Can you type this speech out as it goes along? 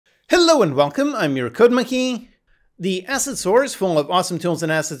Hello and welcome, I'm your Code Monkey. The asset store is full of awesome tools and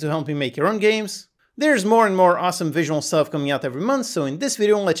assets to help you make your own games. There's more and more awesome visual stuff coming out every month, so in this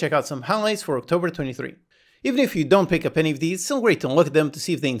video let's check out some highlights for October 23. Even if you don't pick up any of these, it's still great to look at them to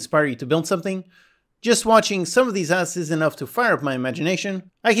see if they inspire you to build something. Just watching some of these assets is enough to fire up my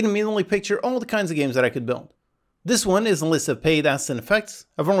imagination. I can immediately picture all the kinds of games that I could build. This one is a list of paid assets and effects.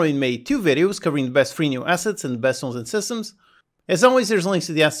 I've already made 2 videos covering the best free new assets and the best tools and systems. As always, there's links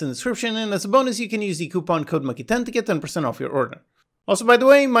to the assets in the description, and as a bonus you can use the coupon code Monkey10 to get 10% off your order. Also, by the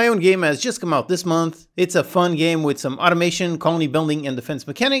way, my own game has just come out this month. It's a fun game with some automation, colony building, and defense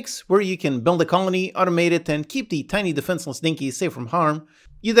mechanics, where you can build a colony, automate it, and keep the tiny defenseless dinkies safe from harm.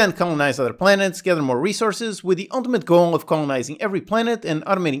 You then colonize other planets, gather more resources, with the ultimate goal of colonizing every planet and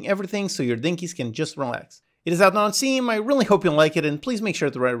automating everything so your dinkies can just relax. It is out now on Steam, I really hope you'll like it, and please make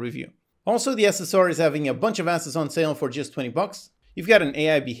sure to write a review. Also, the SSR is having a bunch of assets on sale for just 20 bucks. You've got an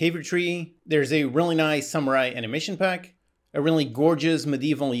AI behavior tree, there's a really nice samurai animation pack, a really gorgeous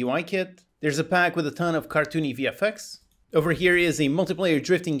medieval UI kit, there's a pack with a ton of cartoony VFX, over here is a multiplayer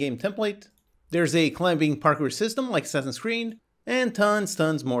drifting game template, there's a climbing parkour system like Assassin's Creed, and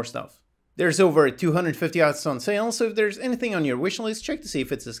tons more stuff. There's over 250 assets on sale, so if there's anything on your wishlist, check to see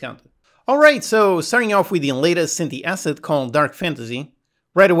if it's discounted. Alright, so starting off with the latest Synthi asset called Dark Fantasy.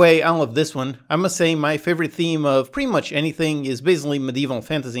 Right away, I love this one. I must say my favorite theme of pretty much anything is basically medieval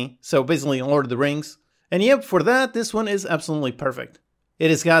fantasy, so basically Lord of the Rings. And yep, for that, this one is absolutely perfect. It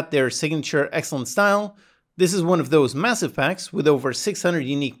has got their signature excellent style. This is one of those massive packs with over 600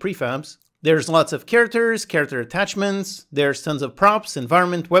 unique prefabs. There's lots of characters, character attachments, there's tons of props,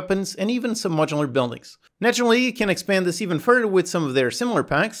 environment, weapons, and even some modular buildings. Naturally, you can expand this even further with some of their similar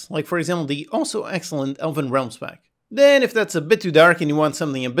packs, like for example the also excellent Elven Realms pack. Then if that's a bit too dark and you want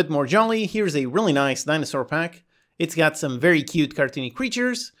something a bit more jolly, here's a really nice dinosaur pack. It's got some very cute cartoony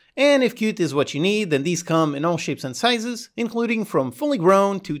creatures, and if cute is what you need, then these come in all shapes and sizes, including from fully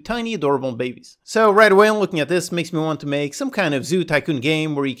grown to tiny adorable babies. So right away looking at this makes me want to make some kind of zoo tycoon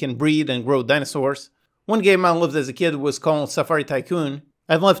game where you can breed and grow dinosaurs. One game I loved as a kid was called Safari Tycoon.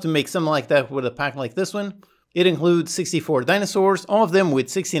 I'd love to make something like that with a pack like this one. It includes 64 dinosaurs, all of them with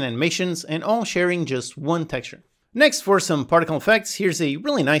 16 animations and all sharing just one texture. Next, for some particle effects, here's a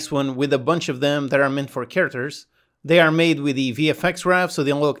really nice one with a bunch of them that are meant for characters. They are made with the VFX wrap, so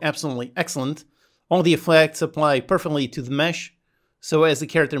they look absolutely excellent. All the effects apply perfectly to the mesh, so as the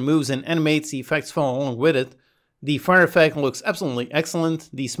character moves and animates, the effects follow along with it. The fire effect looks absolutely excellent.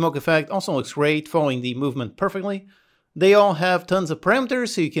 The smoke effect also looks great, following the movement perfectly. They all have tons of parameters,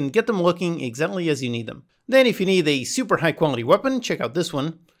 so you can get them looking exactly as you need them. Then if you need a super high quality weapon, check out this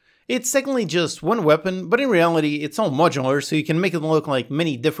one. It's technically just one weapon, but in reality it's all modular, so you can make it look like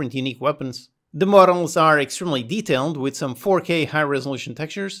many different unique weapons. The models are extremely detailed with some 4K high resolution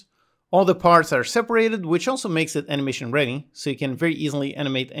textures. All the parts are separated, which also makes it animation ready, so you can very easily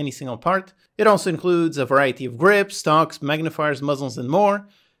animate any single part. It also includes a variety of grips, stocks, magnifiers, muzzles, and more.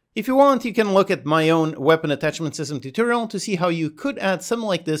 If you want, you can look at my own weapon attachment system tutorial to see how you could add something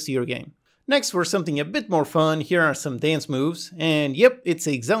like this to your game. Next, for something a bit more fun, here are some dance moves, and yep, it's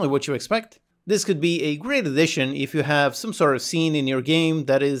exactly what you expect. This could be a great addition if you have some sort of scene in your game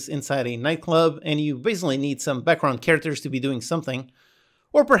that is inside a nightclub and you basically need some background characters to be doing something.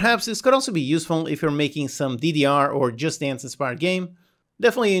 Or perhaps this could also be useful if you're making some DDR or Just Dance inspired game.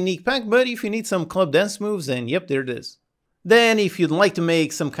 Definitely a unique pack, but if you need some club dance moves, then yep, there it is. Then if you'd like to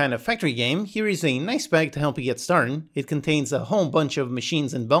make some kind of factory game, here is a nice pack to help you get started. It contains a whole bunch of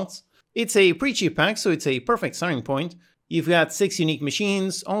machines and belts. It's a pretty cheap pack, so it's a perfect starting point. You've got 6 unique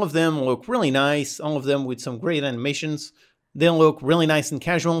machines, all of them look really nice, all of them with some great animations. They'll look really nice and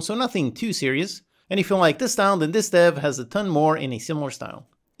casual, so nothing too serious. And if you like this style, then this dev has a ton more in a similar style.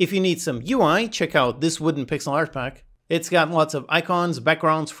 If you need some UI, check out this wooden pixel art pack. It's got lots of icons,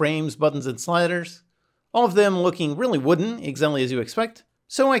 backgrounds, frames, buttons, and sliders. All of them looking really wooden, exactly as you expect.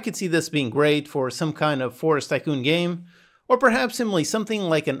 So I could see this being great for some kind of forest tycoon game, or perhaps simply something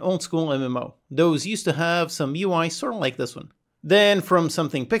like an old school MMO. Those used to have some UI sort of like this one. Then from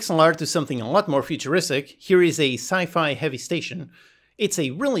something pixel art to something a lot more futuristic, here is a sci-fi heavy station. It's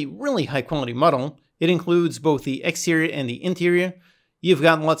a really high quality model. It includes both the exterior and the interior. You've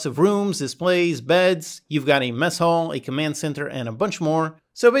got lots of rooms, displays, beds, you've got a mess hall, a command center, and a bunch more.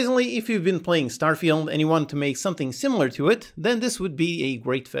 So basically, if you've been playing Starfield and you want to make something similar to it, then this would be a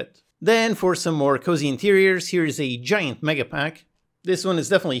great fit. Then for some more cozy interiors, here's a giant mega pack. This one is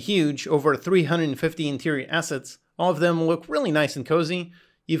definitely huge, over 350 interior assets. All of them look really nice and cozy.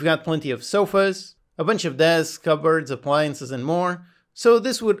 You've got plenty of sofas, a bunch of desks, cupboards, appliances, and more. So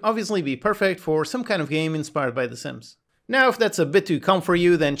this would obviously be perfect for some kind of game inspired by The Sims. Now if that's a bit too calm for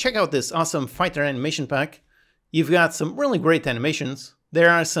you, then check out this awesome fighter animation pack. You've got some really great animations. There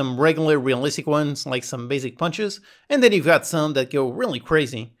are some regular realistic ones, like some basic punches, and then you've got some that go really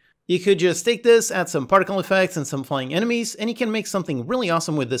crazy. You could just take this, add some particle effects and some flying enemies, and you can make something really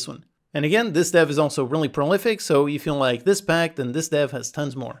awesome with this one. And again, this dev is also really prolific, so if you like this pack, then this dev has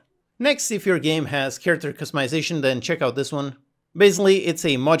tons more. Next, if your game has character customization, then check out this one. Basically, it's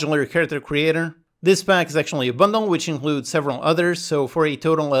a modular character creator. This pack is actually a bundle, which includes several others, so for a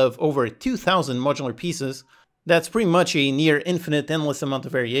total of over 2,000 modular pieces, that's pretty much a near infinite endless amount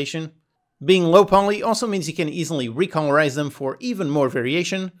of variation. Being low poly also means you can easily recolorize them for even more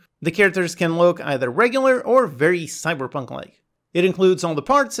variation. The characters can look either regular or very cyberpunk-like. It includes all the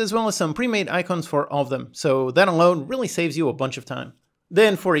parts as well as some pre-made icons for all of them, so that alone really saves you a bunch of time.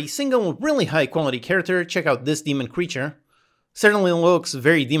 Then for a single really high quality character, check out this demon creature. Certainly looks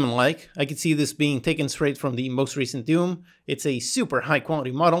very demon-like. I could see this being taken straight from the most recent Doom. It's a super high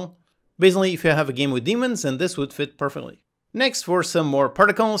quality model. Basically, if you have a game with demons, then this would fit perfectly. Next, for some more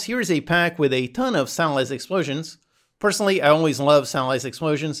particles, here is a pack with a ton of stylized explosions. Personally, I always love stylized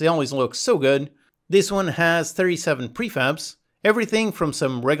explosions, they always look so good. This one has 37 prefabs, everything from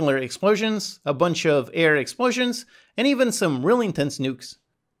some regular explosions, a bunch of air explosions, and even some really intense nukes.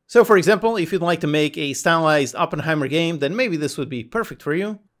 So for example, if you'd like to make a stylized Oppenheimer game, then maybe this would be perfect for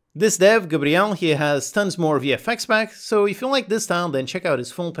you. This dev, Gabriel, he has tons more VFX back, so if you like this style, then check out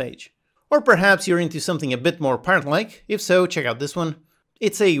his full page. Or perhaps you're into something a bit more pirate-like. If so, check out this one.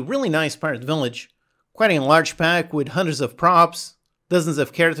 It's a really nice pirate village. Quite a large pack with hundreds of props, dozens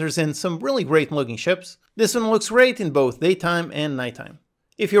of characters and some really great looking ships. This one looks great in both daytime and nighttime.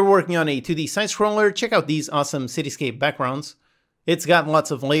 If you're working on a 2D side-scroller, check out these awesome cityscape backgrounds. It's got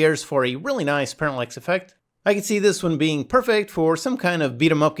lots of layers for a really nice parallax effect. I can see this one being perfect for some kind of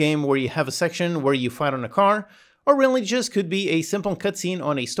beat-em-up game where you have a section where you fight on a car, or really just could be a simple cutscene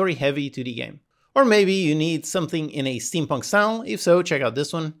on a story-heavy 2D game. Or maybe you need something in a steampunk style, if so, check out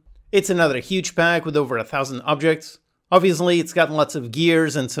this one. It's another huge pack with over 1,000 objects. Obviously, it's got lots of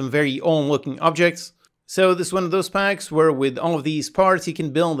gears and some very old-looking objects. So this is one of those packs where with all of these parts you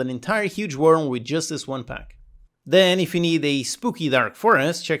can build an entire huge world with just this one pack. Then if you need a spooky dark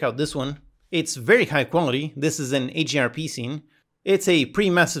forest, check out this one. It's very high quality, this is an HDRP scene. It's a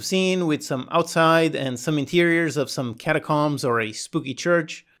pretty massive scene with some outside and some interiors of some catacombs or a spooky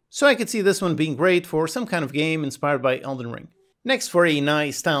church, so I could see this one being great for some kind of game inspired by Elden Ring. Next, for a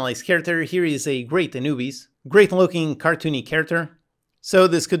nice stylized character, here is a great Anubis. Great looking cartoony character. So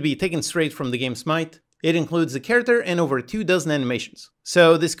this could be taken straight from the game Smite. It includes the character and over 24 animations.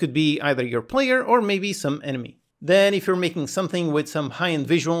 So this could be either your player or maybe some enemy. Then if you're making something with some high-end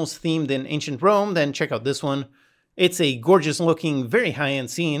visuals themed in ancient Rome, then check out this one. It's a gorgeous looking, very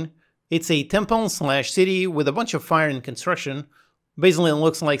high-end scene. It's a temple/city with a bunch of fire and construction. Basically it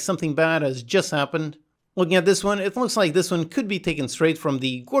looks like something bad has just happened. Looking at this one, it looks like this one could be taken straight from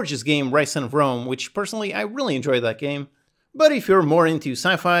the gorgeous game Rise of Rome, which personally I really enjoyed that game. But if you're more into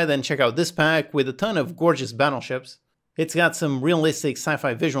sci-fi, then check out this pack with a ton of gorgeous battleships. It's got some realistic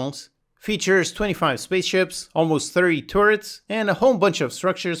sci-fi visuals. Features 25 spaceships, almost 30 turrets, and a whole bunch of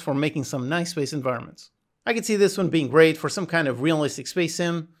structures for making some nice space environments. I could see this one being great for some kind of realistic space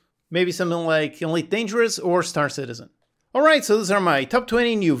sim, maybe something like Elite Dangerous or Star Citizen. Alright, so those are my top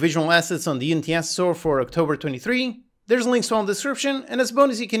 20 new visual assets on the Unity Asset Store for October 23. There's links all in the description, and as a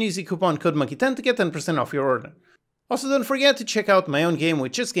bonus you can use the coupon code Monkey10 to get 10% off your order. Also don't forget to check out my own game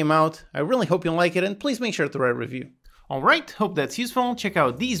which just came out. I really hope you like it, and please make sure to write a review. Alright, hope that's useful. Check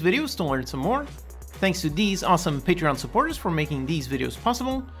out these videos to learn some more. Thanks to these awesome Patreon supporters for making these videos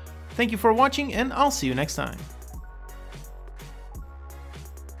possible. Thank you for watching, and I'll see you next time.